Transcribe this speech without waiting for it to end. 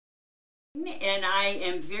And I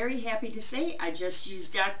am very happy to say I just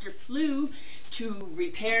used Doctor Flue to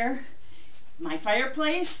repair my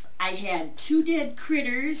fireplace. I had 2 dead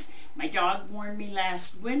critters. My dog warned me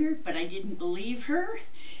last winter, but I didn't believe her.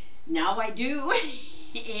 Now I do.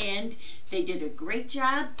 And they did a great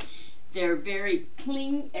job. They're very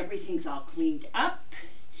clean. Everything's all cleaned up.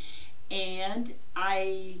 And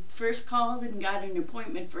I first called and got an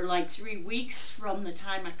appointment for like 3 weeks from the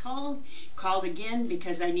time I called again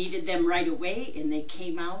because I needed them right away, and they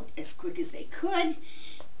came out as quick as they could.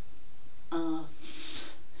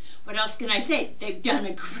 What else can I say? They've done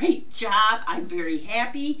a great job. I'm very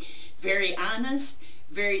happy, very honest,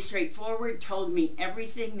 very straightforward, told me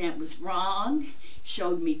everything that was wrong,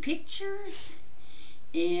 showed me pictures,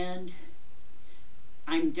 and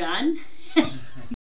I'm done.